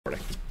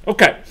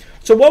Okay,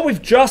 so what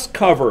we've just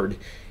covered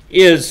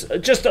is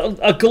just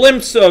a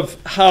glimpse of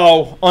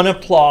how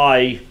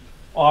unapply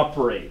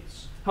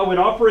operates. How it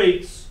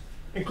operates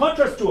in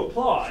contrast to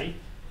apply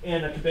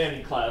in a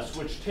companion class,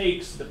 which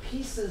takes the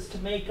pieces to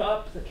make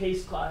up the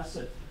case class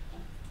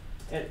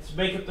and to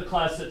make up the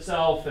class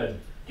itself and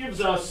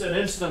gives us an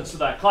instance of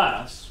that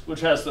class,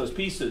 which has those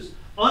pieces.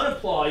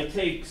 Unapply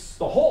takes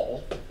the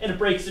whole and it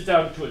breaks it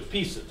down into its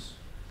pieces.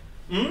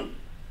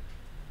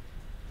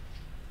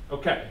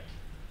 Okay.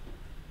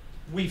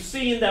 We've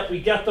seen that we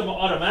get them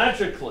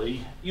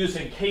automatically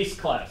using case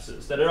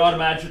classes, that it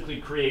automatically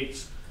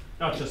creates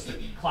not just the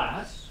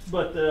class,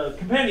 but the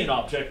companion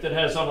object that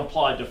has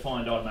unapply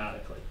defined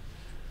automatically.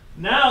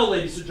 Now,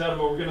 ladies and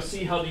gentlemen, we're going to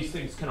see how these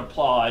things can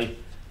apply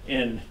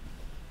in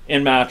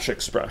match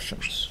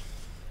expressions.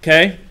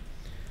 Okay?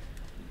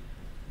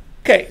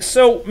 Okay,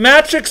 so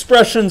match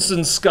expressions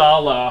in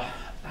Scala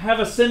have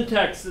a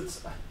syntax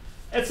it's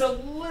a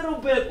little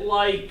bit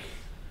like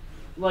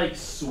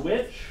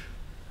switch.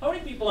 How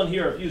many people in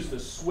here have used the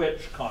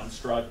switch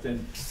construct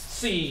in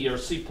C or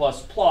C++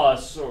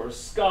 or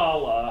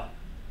Scala,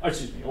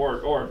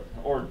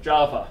 or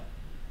Java?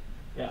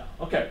 Yeah,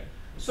 okay.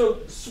 So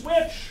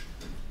switch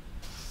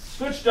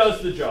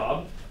does the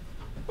job,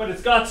 but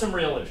it's got some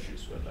real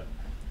issues with it.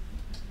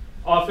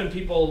 Often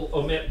people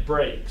omit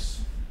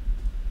breaks,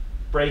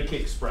 break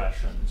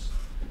expressions,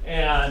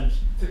 and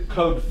the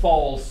code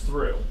falls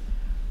through.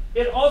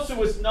 It also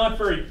is not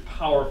very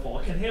powerful.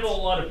 It can handle a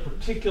lot of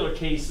particular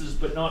cases,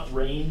 but not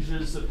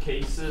ranges of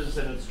cases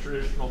in its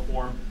traditional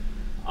form.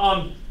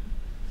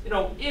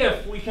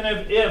 If we can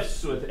have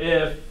ifs with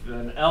if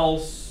and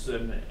else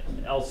if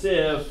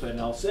and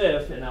else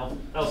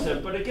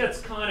if, but it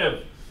gets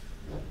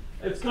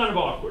it's kind of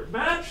awkward.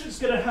 Match is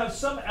going to have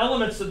some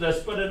elements of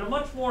this, but in a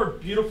much more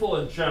beautiful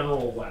and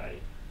general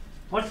way,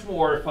 much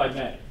more, if I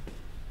may,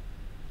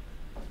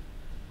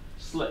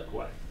 slick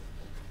way.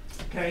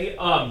 Okay.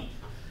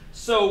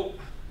 So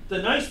the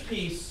nice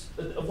piece,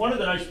 one of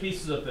the nice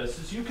pieces of this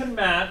is you can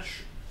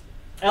match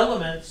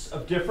elements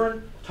of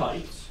different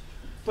types,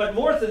 but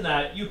more than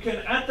that, you can,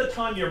 at the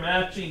time you're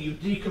matching, you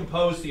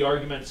decompose the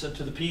arguments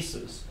into the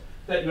pieces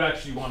that you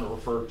actually want to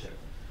refer to.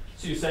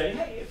 So you say,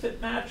 hey, if it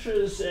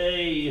matches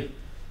an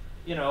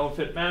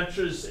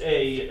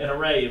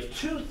array of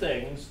 2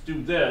 things,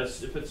 do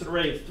this. If it's an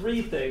array of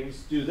 3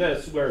 things, do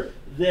this, where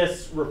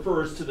this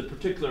refers to the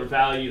particular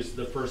values of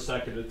the first,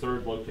 second, and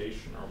third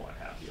location, or what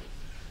have you.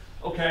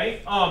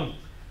 Okay,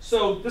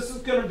 so this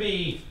is going to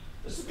be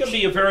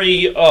a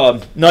very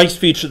nice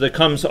feature that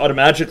comes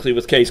automatically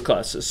with case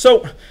classes.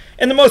 So,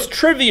 in the most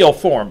trivial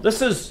form,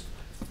 this is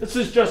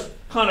just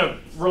kind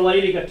of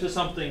relating it to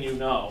something you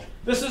know.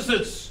 This is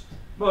its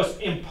most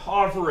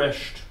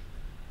impoverished,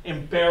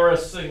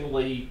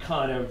 embarrassingly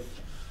kind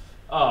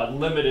of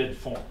limited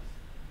form.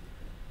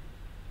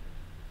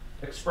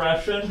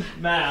 Expression,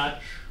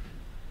 match,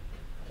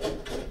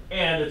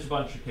 and it's a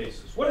bunch of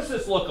cases. What does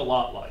this look a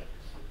lot like?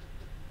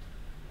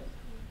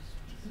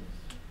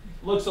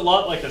 Looks a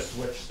lot like a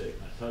switch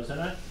statement, doesn't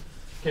it?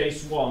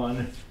 Case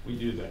 1, we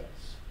do this.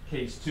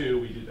 Case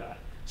 2, we do that.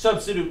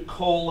 Substitute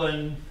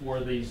colon for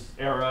these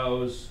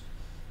arrows,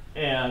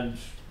 and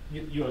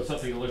you have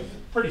something that looks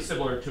pretty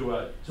similar to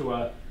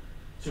a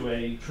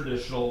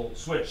traditional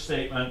switch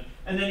statement.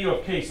 And then you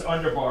have case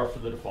underbar for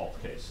the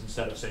default case.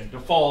 Instead of saying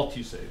default,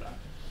 you say that.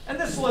 And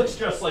this looks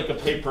just like a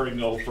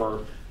papering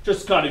over,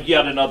 just kind of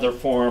yet another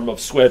form of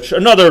switch,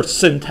 another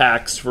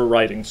syntax for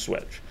writing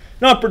switch.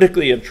 Not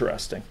particularly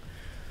interesting.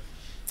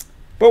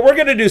 But we're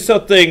going to do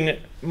something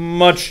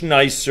much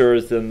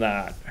nicer than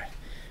that.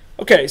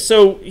 Okay,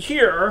 so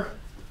here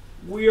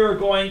we are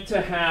going to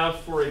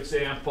have, for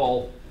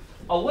example,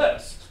 a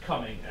list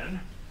coming in.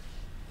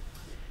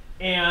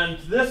 And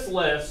this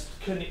list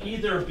can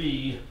either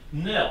be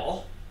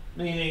nil,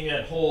 meaning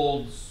it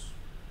holds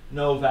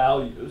no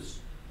values,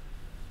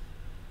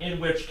 in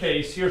which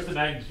case, here's the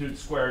magnitude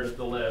squared of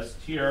the list.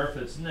 Here, if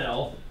it's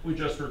nil, we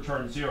just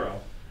return 0.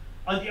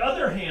 On the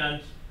other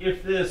hand,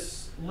 if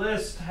this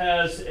list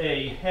has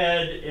a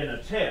head and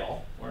a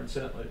tail, or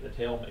incidentally the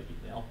tail may be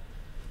nil,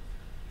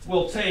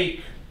 we'll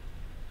take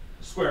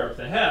the square of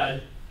the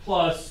head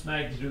plus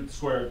magnitude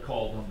squared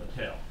called on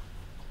the tail.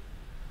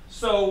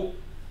 So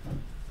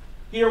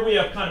here we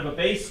have kind of a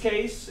base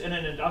case and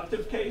an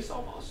inductive case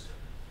almost,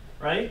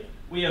 right?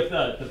 We have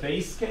the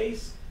base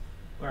case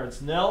where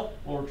it's nil,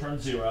 we'll return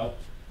 0.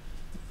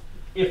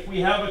 If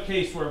we have a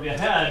case where we have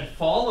a head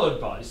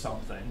followed by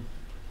something,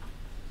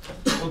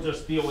 we'll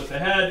just deal with the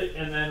head,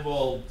 and then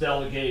we'll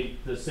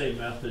delegate the same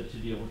method to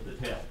deal with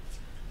the tail.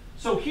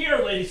 So here,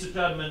 ladies and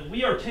gentlemen,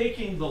 we are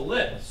taking the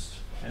list,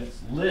 and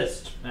it's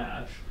list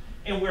match,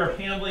 and we're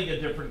handling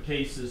in different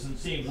cases and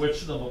seeing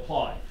which of them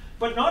apply.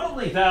 But not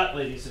only that,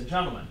 ladies and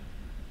gentlemen,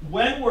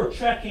 when we're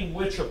checking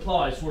which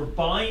applies, we're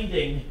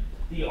binding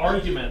the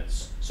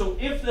arguments. So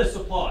if this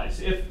applies,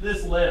 if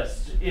this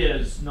list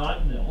is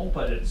not nil,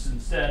 but it's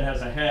instead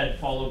has a head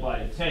followed by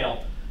a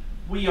tail,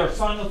 we are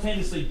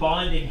simultaneously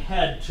binding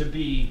head to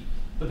be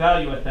the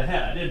value at the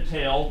head and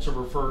tail to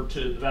refer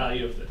to the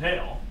value of the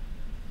tail.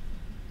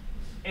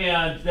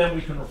 and then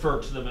we can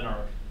refer to them in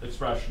our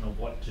expression of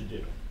what to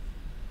do.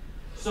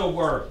 So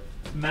we're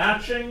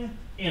matching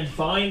and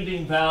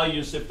binding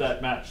values if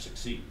that match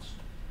succeeds.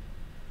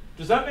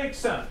 Does that make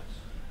sense?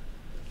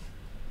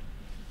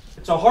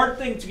 It's a hard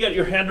thing to get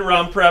your hand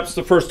around perhaps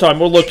the first time.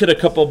 We'll look at a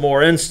couple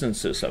more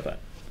instances of it.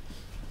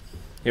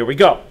 Here we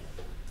go.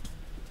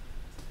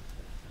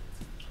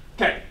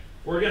 Okay,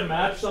 we're going to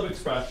match some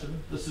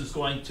expression. This is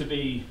going to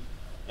be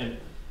an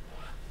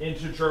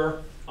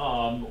integer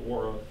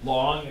or a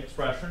long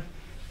expression.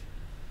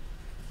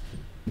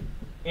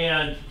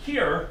 And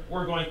here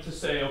we're going to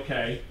say,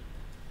 okay,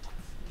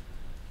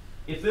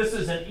 if this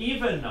is an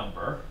even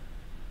number,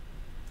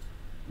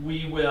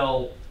 we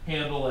will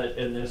handle it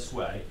in this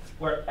way,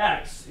 where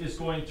x is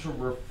going to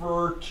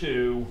refer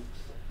to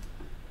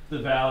the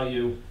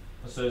value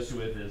associated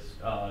with this,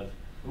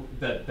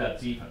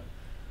 that's even.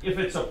 If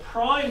it's a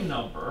prime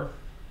number,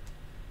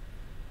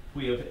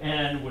 we have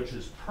n, which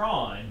is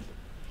prime,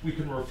 we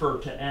can refer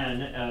to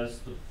n as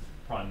the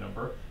prime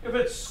number. If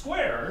it's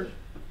squared,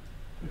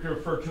 we can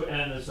refer to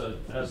n as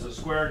a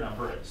square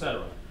number,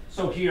 etc.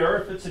 So here,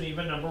 if it's an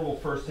even number, we'll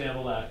first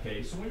handle that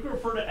case. And we can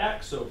refer to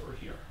x over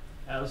here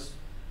as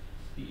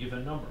the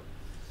even number.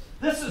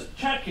 This is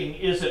checking,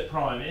 is it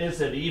prime,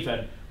 is it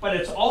even? But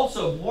it's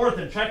also more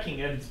than checking,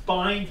 it's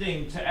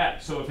binding to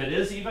x. So if it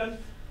is even,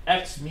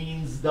 x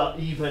means the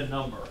even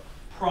number.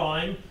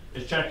 Prime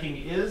is checking,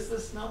 is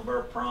this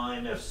number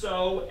prime? If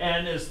so,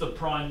 n is the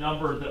prime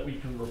number that we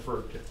can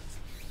refer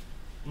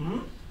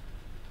to.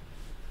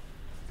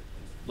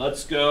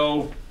 Let's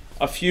go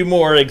a few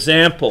more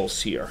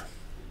examples here.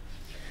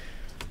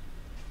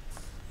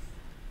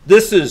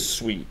 This is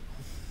sweet.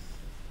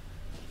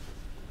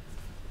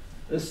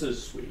 This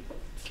is sweet.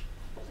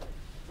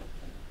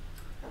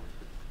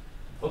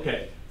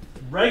 Okay,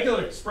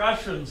 regular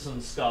expressions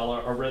in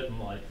Scala are written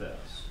like this.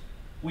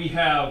 We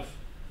have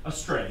a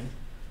string.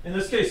 In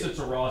this case, it's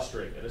a raw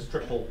string. It has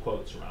triple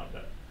quotes around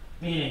it.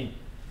 Meaning,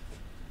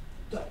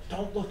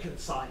 don't look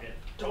inside it.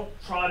 Don't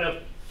try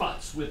to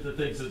futz with the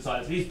things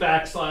inside. These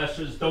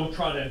backslashes, don't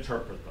try to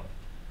interpret them.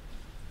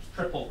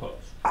 Triple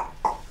quotes.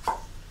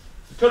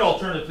 You could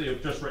alternatively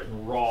have just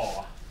written raw.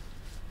 I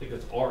think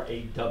it's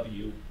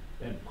R-A-W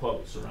and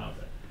quotes around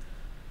it.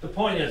 The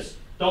point is,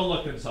 don't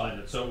look inside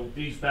it. So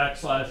these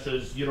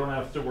backslashes, you don't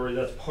have to worry.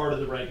 That's part of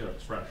the regular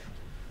expression.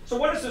 So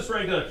what is this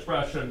regular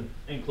expression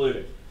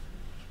including?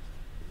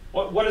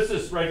 What is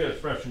this regular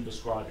expression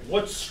describing?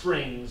 What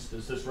strings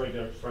does this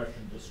regular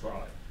expression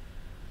describe?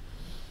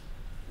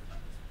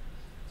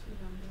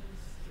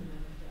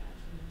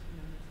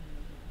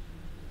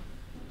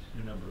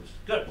 Two numbers.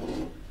 Good.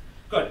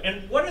 Good.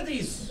 And what are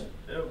these?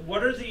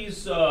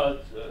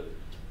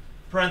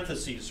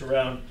 Parentheses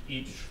around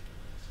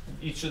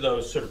each of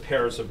those sort of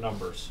pairs of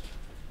numbers?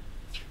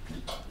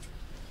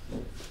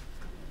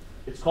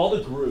 It's called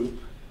a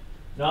group,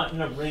 not in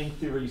a ring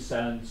theory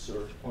sense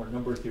or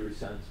number theory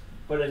sense,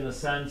 but in the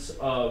sense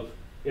of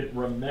it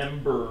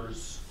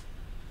remembers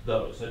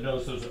those. It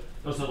knows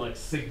those are like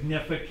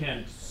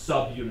significant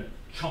subunit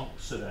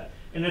chunks of it.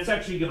 And it's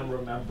actually going to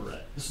remember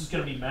it. This is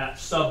going to be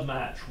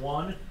submatch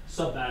 1,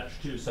 submatch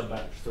 2,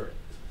 submatch 3.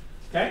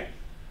 Okay?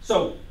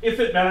 So if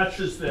it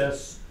matches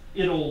this,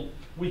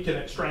 we can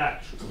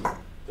extract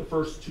the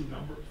first two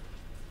numbers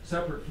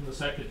separate from the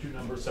second two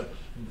numbers, separate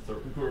from the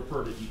third. We can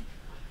refer to each.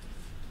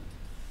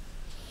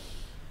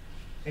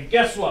 And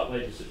guess what,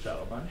 ladies and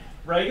gentlemen?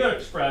 Regular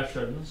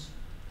expressions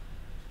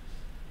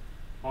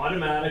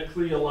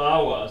automatically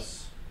allow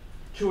us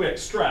to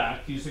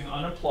extract, using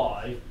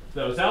unapply,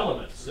 those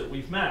elements that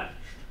we've matched.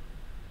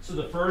 So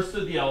the first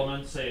of the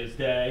elements, say, is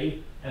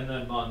day, and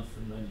then month,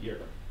 and then year.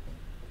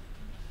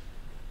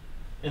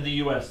 In the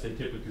US, they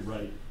typically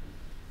write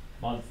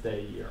month,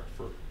 day, year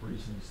for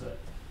reasons that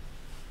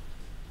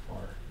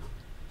are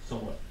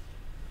somewhat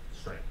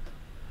strange.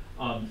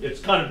 It's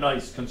kind of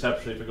nice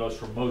conceptually if it goes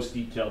from most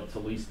detailed to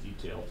least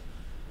detailed,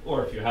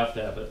 or if you have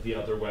to have it the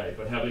other way.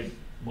 But having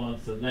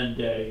month and then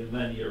day and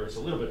then year is a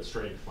little bit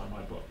strange by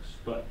my books,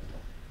 but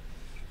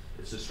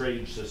it's a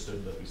strange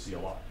system that we see a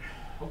lot.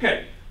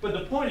 Okay, but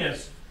the point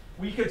is,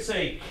 we could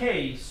say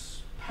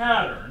case,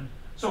 pattern.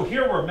 So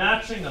here we're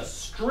matching a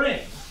string.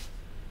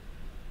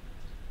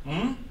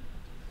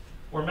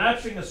 We're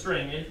matching a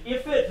string, and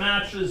if it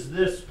matches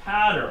this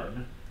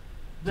pattern,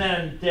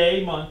 then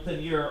day, month,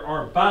 and year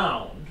are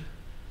bound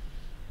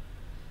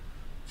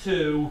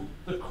to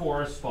the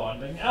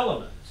corresponding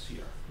elements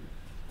here.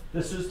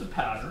 This is the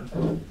pattern,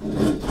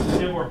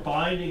 and we're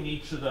binding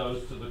each of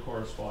those to the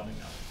corresponding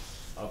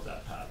elements of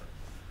that pattern.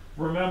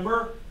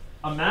 Remember,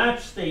 a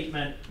match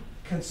statement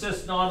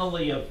consists not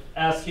only of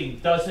asking,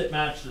 does it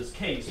match this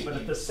case, but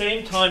at the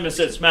same time as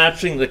it's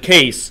matching the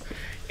case,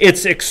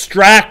 it's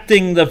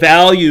extracting the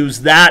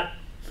values that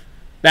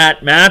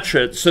match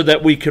it so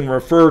that we can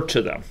refer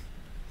to them,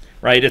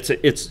 right?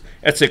 It's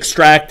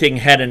extracting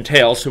head and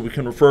tail so we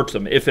can refer to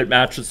them. If it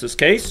matches this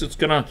case, it's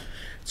gonna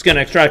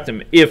extract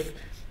them. If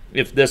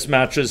this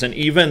matches an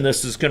even,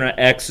 x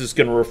is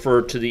gonna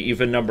refer to the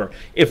even number.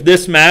 If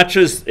this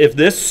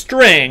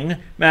string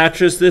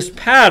matches this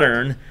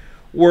pattern,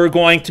 we're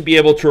going to be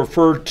able to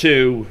refer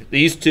to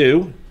these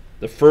two,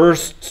 the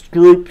first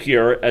group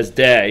here as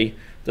day,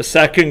 the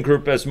second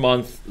group as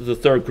month, the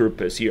third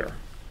group as year.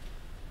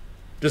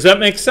 Does that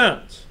make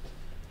sense?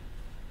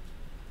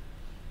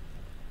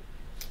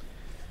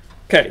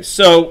 Okay,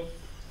 so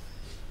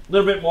a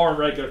little bit more on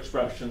regular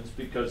expressions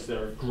because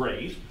they're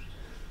great.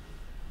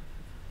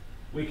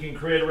 We can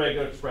create a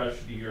regular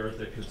expression here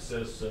that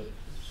consists of,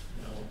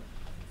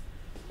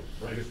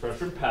 regular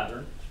expression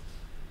pattern.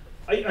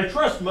 I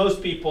trust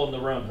most people in the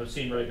room have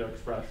seen regular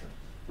expression.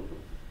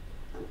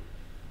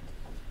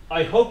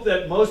 I hope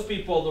that most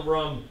people in the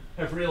room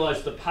have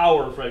realized the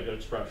power of regular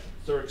expressions.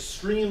 They're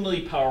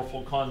extremely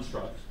powerful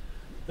constructs.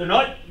 They're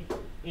not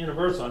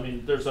universal. I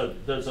mean, there's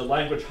a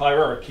language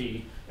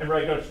hierarchy, and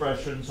regular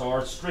expressions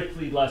are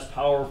strictly less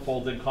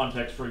powerful than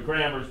context-free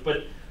grammars,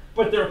 but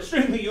they're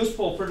extremely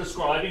useful for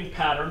describing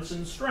patterns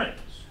in strings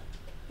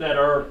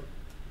that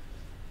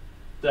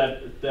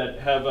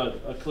have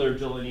a clear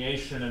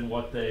delineation in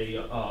what they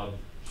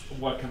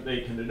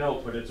can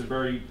denote. But it's a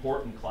very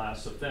important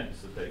class of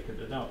things that they can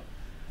denote.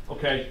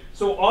 Okay,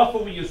 so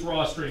often we use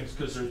raw strings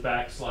because there's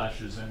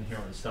backslashes in here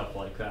and stuff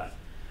like that.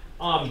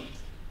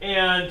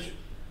 And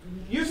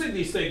using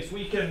these things,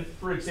 we can,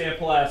 for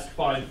example, ask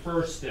find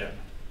first in,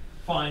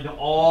 find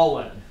all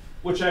in,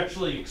 which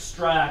actually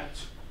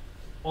extract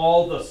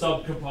all the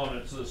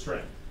subcomponents of the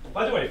string.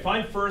 By the way,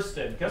 find first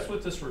in, guess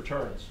what this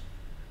returns?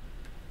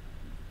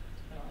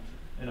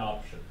 An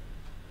option.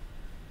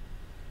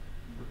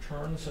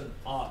 Returns an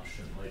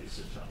option, ladies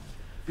and gentlemen,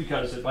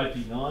 because it might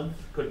be none,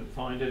 couldn't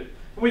find it.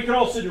 And we can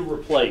also do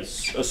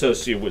replace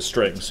associated with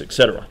strings,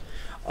 etc.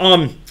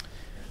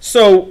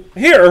 So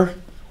here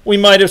we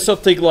might have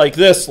something like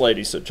this,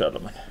 ladies and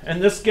gentlemen,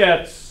 and this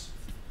gets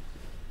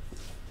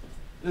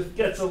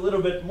a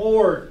little bit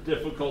more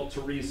difficult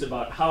to reason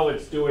about how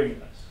it's doing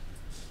this.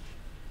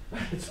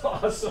 It's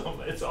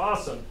awesome. It's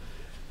awesome.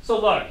 So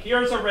look,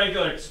 here's a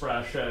regular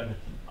expression.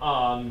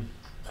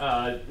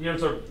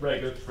 Here's a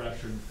regular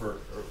expression for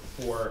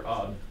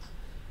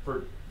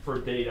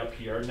date up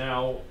here.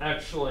 Now,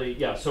 actually,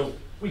 yeah. So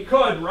we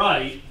could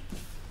write.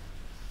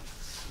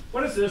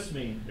 What does this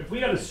mean? If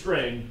we had a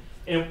string,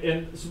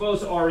 and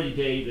suppose re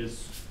date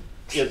is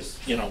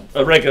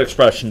a regular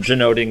expression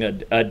denoting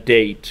a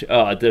date,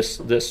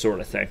 this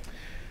sort of thing,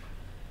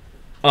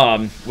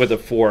 with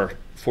a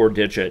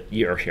four-digit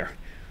year here.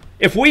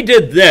 If we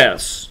did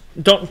this,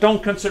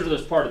 don't consider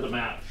this part of the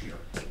match here.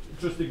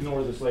 Just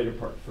ignore this later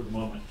part for the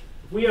moment.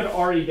 If we had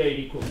re date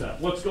equals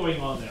that, what's going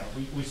on there?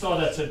 We saw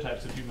that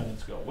syntax a few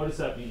minutes ago. What does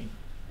that mean?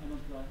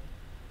 Unapplied.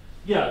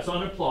 Yeah, it's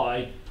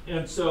unapplied.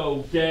 And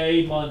so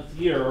day, month,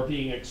 year are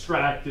being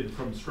extracted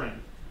from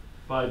string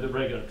by the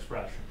regular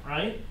expression,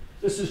 right?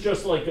 This is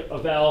just like a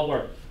val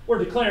where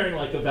we're declaring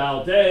like a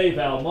val day,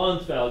 val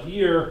month, val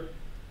year,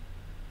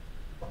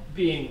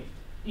 being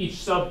each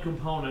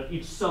subcomponent,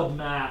 each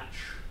submatch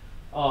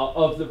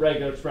of the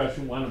regular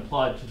expression when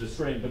applied to the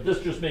string. But this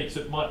just makes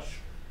it much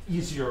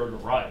easier to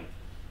write.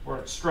 We're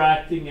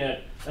extracting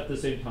it at the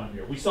same time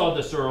here. We saw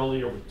this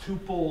earlier with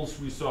tuples.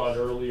 We saw it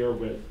earlier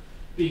with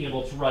being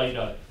able to write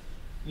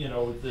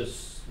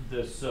this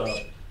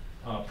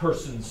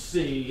person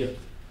C,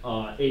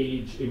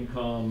 age,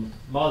 income,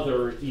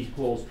 mother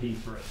equals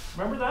P3.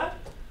 Remember that?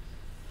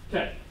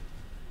 Okay.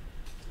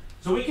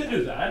 So we can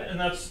do that, and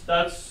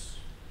that's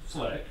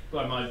slick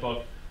by my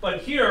book.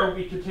 But here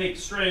we can take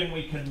string,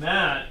 we can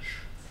match,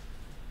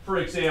 for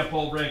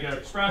example, regular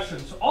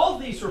expressions. All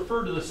of these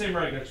refer to the same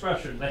regular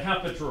expression they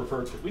happen to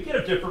refer to. We could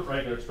have different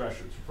regular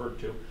expressions referred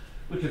to.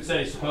 We could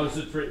say, suppose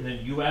it's written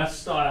in US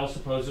style,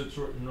 suppose it's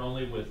written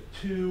only with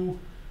two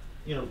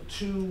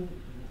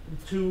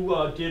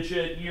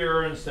digit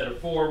year instead of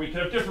 4. We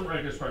could have different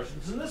regular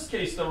expressions. In this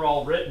case, they're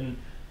all written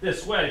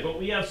this way, but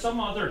we have some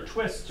other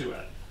twist to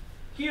it.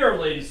 Here,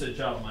 ladies and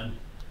gentlemen,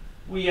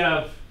 we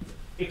have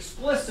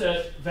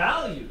explicit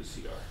values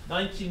here,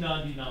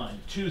 1999,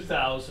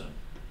 2000.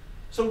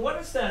 So what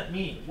does that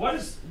mean? What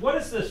is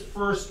this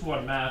first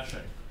one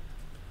matching?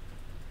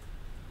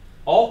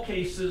 All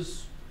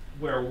cases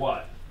where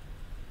what?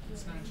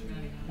 It's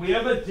 1999. We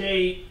have a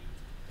date,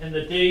 and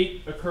the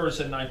date occurs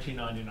in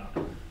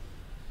 1999.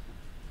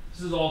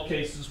 This is all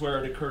cases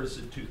where it occurs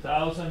in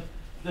 2000.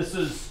 This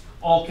is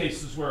all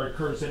cases where it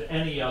occurs in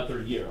any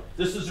other year.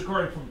 This is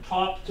occurring from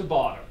top to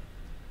bottom.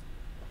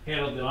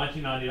 Handled the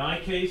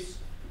 1999 case.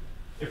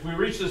 If we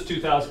reach this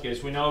 2000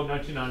 case, we know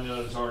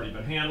 1999 has already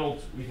been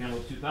handled. We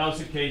handled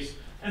 2000 case.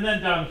 And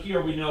then down here,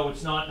 we know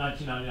it's not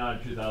 1999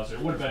 or 2000.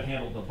 It would have been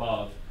handled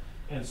above.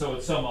 And so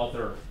it's some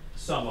other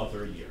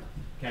year.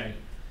 Okay?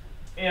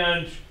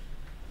 And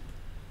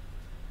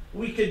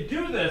we could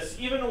do this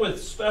even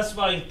with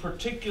specifying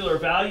particular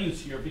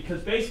values here,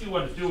 because basically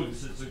what it's doing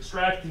is it's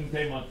extracting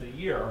day, month, and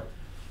year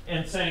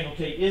and saying,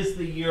 okay, is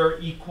the year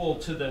equal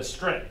to this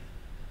string?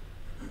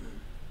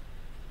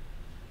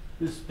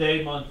 This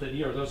day, month, and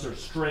year, those are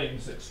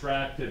strings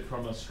extracted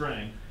from a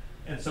string.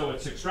 And so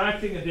it's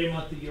extracting a day,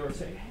 month, and year and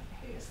saying,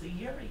 hey, is the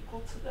year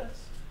equal to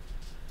this?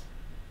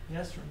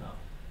 Yes or no?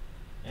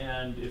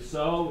 And if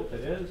so, if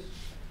it is,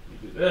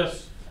 we do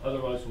this.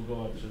 Otherwise, we'll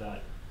go on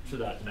to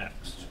that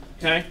next.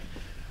 Okay.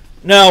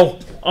 Now,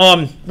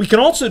 we can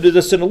also do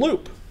this in a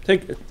loop.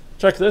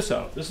 Check this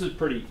out. This is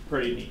pretty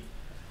neat.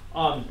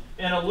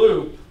 In a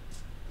loop,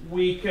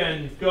 we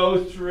can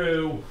go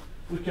through.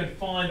 We can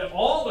find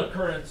all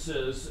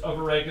occurrences of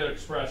a regular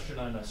expression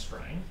on a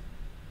string,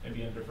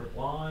 maybe in different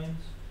lines,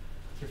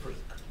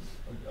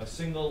 a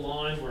single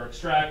line we're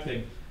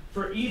extracting.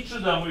 For each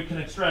of them, we can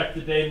extract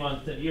the day,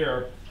 month, and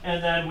year,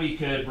 and then we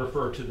could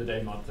refer to the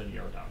day, month, and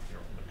year down here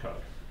in the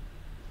code.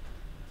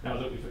 Now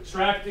that we've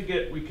extracted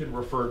it, we can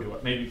refer to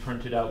it, maybe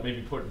print it out,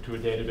 maybe put it into a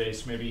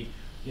database, maybe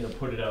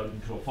put it out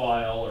into a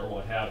file or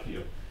what have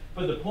you.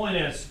 But the point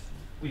is,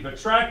 we've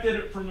extracted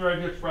it from the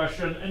regular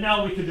expression, and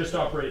now we can just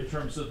operate in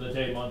terms of the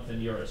day, month,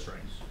 and year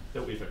strings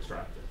that we've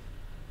extracted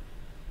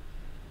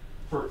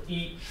for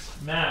each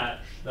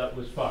match that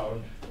was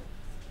found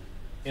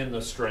in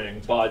the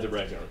string by the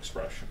regular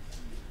expression.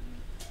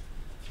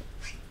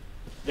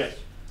 Yes?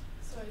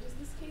 Sorry, does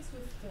this case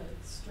with the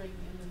string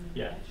and then the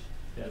Yeah. match,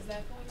 Yeah. is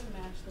that going to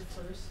match the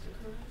first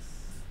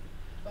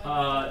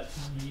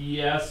occurrence?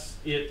 Yes,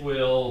 it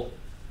will.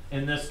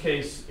 In this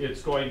case,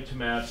 it's going to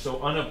match.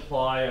 So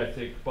unapply, I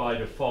think, by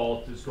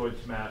default, is going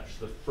to match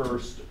the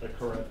first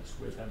occurrence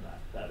within that.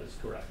 That is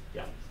correct,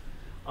 yeah.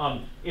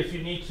 If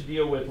you need to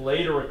deal with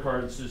later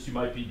occurrences, you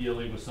might be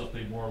dealing with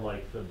something more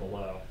like the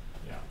below,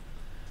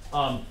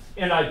 yeah.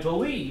 And I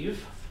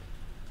believe,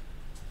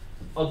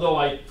 although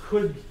I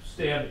could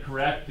stand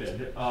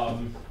corrected,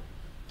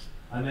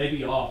 I may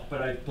be off,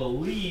 but I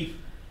believe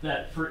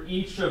that for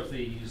each of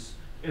these,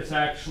 it's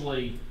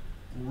actually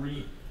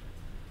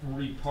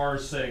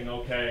reparsing,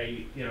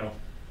 okay,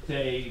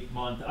 day,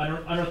 month.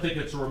 I don't think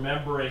it's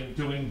remembering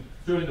doing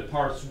the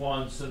parse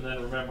once and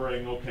then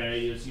remembering,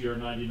 okay, is year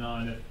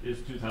 99,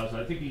 is 2000.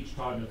 I think each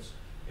time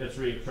it's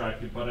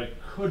re-extracted, but I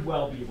could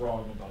well be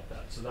wrong about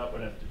that, so that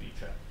would have to be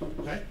checked.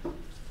 Okay,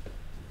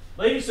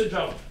 ladies and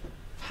gentlemen,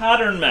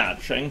 pattern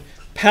matching.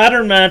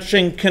 Pattern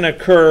matching can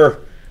occur,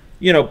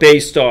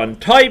 based on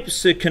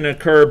types. It can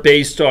occur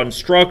based on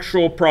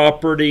structural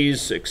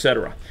properties,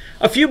 etc.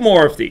 A few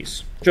more of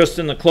these, just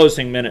in the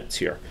closing minutes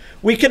here.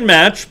 We can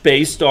match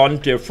based on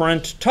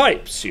different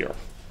types here.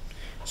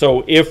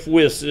 So if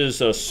this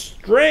is a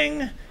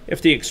string,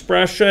 if the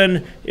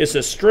expression is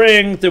a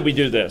string, then we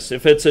do this.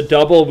 If it's a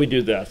double, we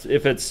do that.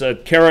 If it's a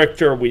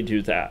character, we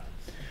do that.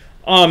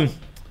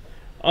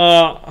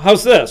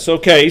 How's this?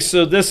 Okay,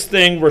 so this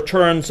thing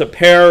returns a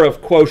pair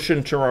of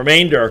quotient and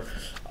remainder.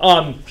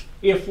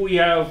 If we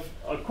have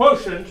a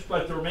quotient,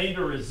 but the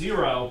remainder is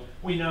 0,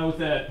 we know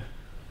that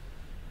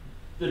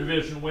the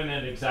division went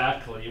in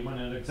exactly. It went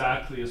in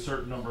exactly a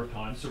certain number of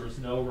times. There was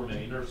no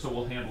remainder, so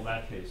we'll handle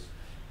that case.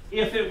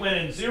 If it went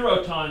in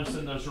 0 times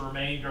and there's a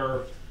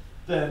remainder,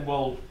 then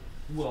we'll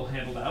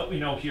handle that. We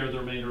know here the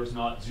remainder is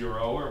not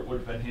 0, or it would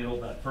have been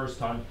handled that first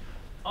time.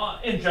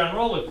 In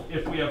general,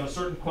 if we have a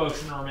certain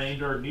quotient or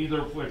remainder, neither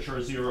of which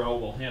are 0,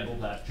 we'll handle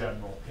that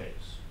general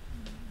case.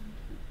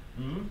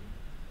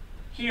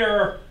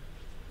 Here,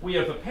 we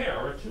have a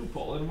pair, a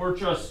tuple, and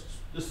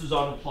this is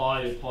on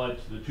applied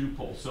to the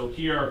tuple. So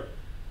here,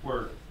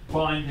 we're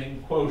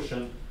finding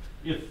quotient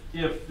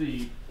if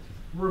the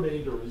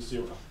remainder is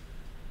 0. Does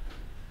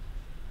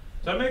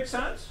that make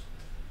sense?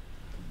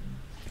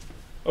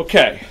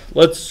 Okay,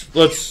 let's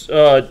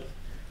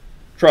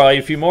try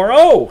a few more.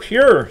 Oh,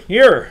 here,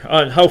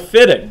 how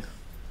fitting.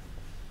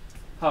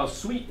 How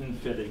sweet and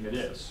fitting it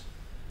is.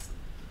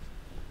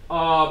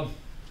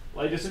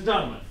 Ladies and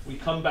gentlemen, we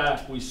come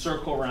back, we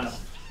circle around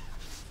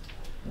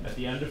at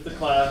the end of the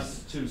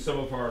class to some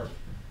of our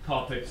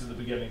topics in the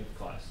beginning of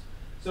the class.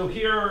 So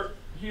here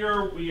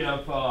we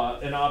have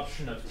an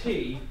option of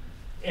t,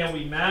 and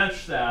we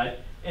match that.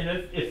 And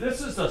if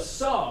this is a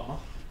sum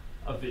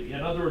of v,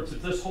 in other words,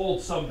 if this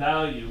holds some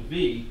value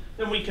v,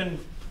 then we can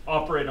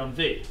operate on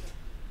v.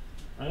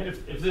 Right?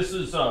 If this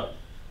is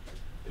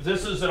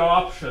an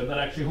option that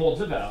actually holds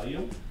a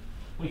value,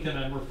 we can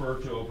then refer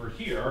to over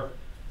here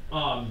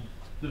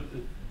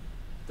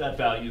that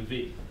value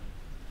v.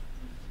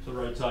 So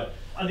right side.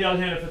 On the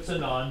other hand, if it's a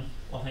none,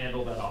 we'll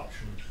handle that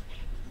option,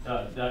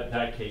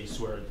 that case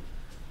where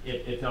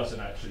it doesn't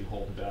actually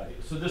hold a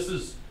value. So this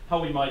is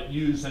how we might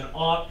use an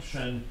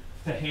option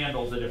to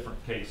handle the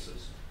different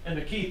cases. And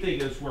the key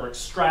thing is we're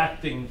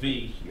extracting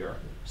v here,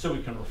 so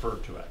we can refer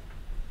to it.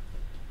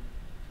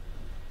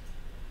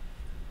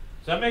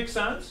 Does that make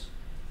sense?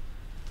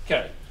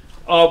 Okay.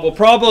 We'll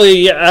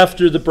probably,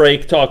 after the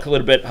break, talk a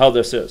little bit how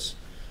this is.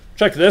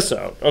 Check this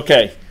out.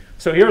 Okay.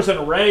 So here's an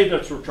array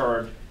that's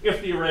returned.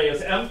 If the array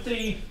is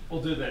empty,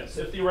 we'll do this.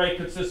 If the array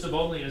consists of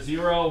only a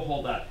 0,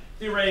 hold that. If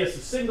the array is a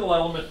single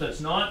element that's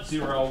not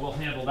 0, we'll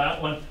handle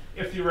that one.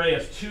 If the array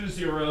has 2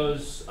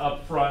 zeros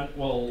up front,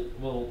 well,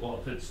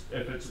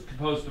 if it's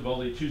composed of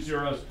only 2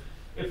 zeros,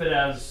 if it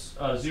has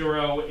a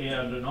 0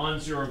 and a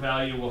non-zero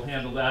value, we'll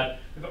handle that.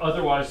 If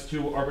otherwise,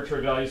 2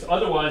 arbitrary values.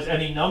 Otherwise,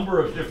 any number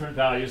of different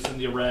values in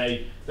the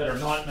array that are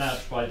not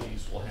matched by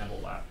these, we'll handle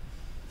that.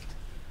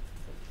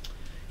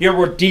 Here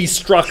we're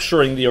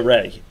destructuring the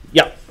array.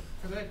 Yeah.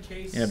 For that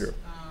case, Andrew.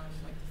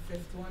 like the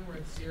fifth one where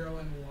it's 0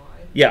 and y.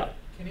 Yeah.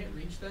 Can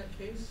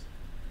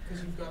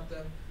you've got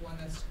the one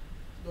that's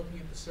looking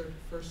at the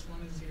first one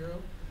is 0,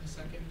 and the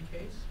second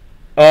case?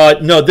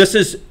 No, this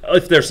is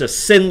if there's a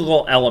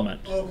single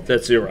element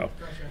that's 0.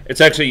 Gotcha.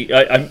 It's actually,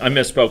 I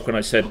misspoke when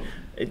I said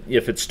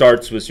if it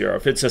starts with 0.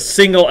 If it's a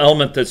single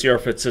element that's 0,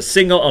 if it's a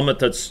single element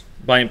that's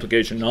by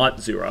implication not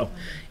 0,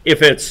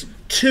 if it's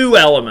two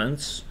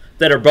elements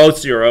that are both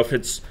 0, if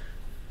it's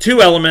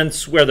two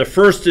elements where the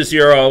first is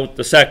 0,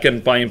 the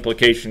second by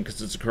implication,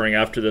 because it's occurring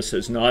after this,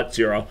 is not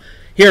 0.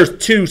 Here's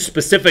two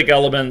specific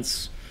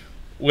elements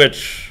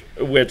which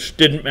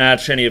didn't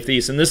match any of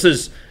these, and this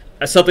is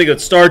something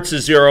that starts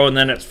as 0 and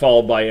then it's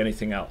followed by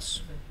anything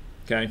else.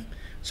 Okay,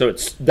 so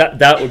it's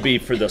that would be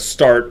for the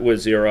start with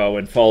 0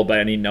 and followed by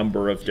any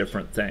number of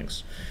different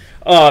things.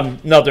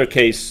 Another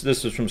case,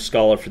 this is from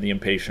Scala for the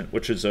Impatient,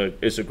 which is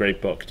a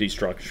great book,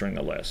 Destructuring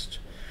a List.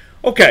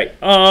 Okay,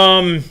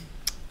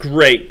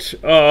 great.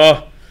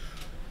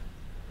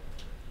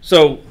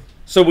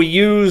 So we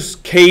use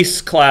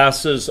case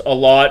classes a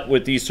lot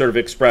with these sort of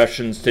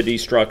expressions to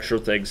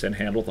destructure things and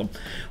handle them.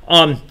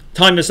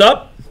 Time is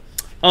up.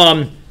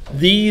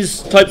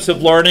 These types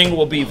of learning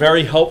will be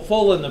very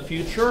helpful in the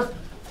future,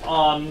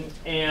 and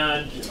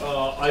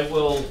I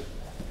will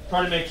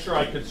try to make sure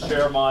I could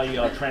share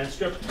my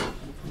transcript.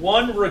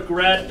 One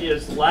regret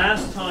is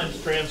last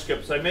time's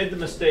transcripts, I made the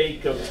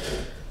mistake of,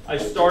 I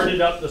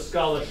started up the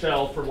Scala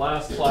shell for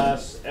last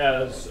class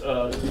as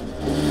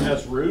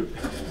root.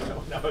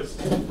 When I was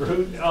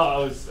root,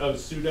 I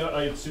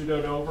had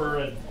sudoed over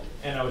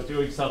and I was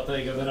doing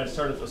something, and then I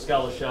started the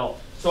Scala shell.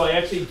 So I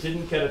actually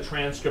didn't get a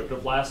transcript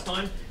of last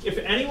time. If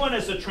anyone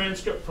has a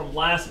transcript from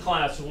last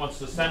class who wants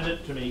to send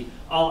it to me,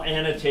 I'll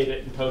annotate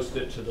it and post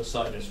it to the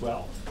site as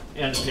well.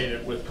 Annotate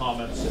it with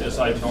comments as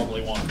I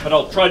normally want. But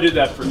I'll try to do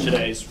that for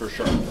today's for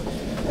sure.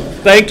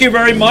 Thank you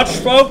very much,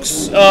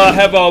 folks.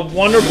 Have a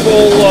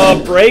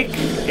wonderful break,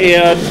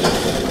 and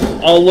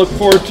I'll look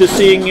forward to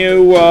seeing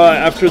you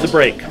after the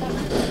break.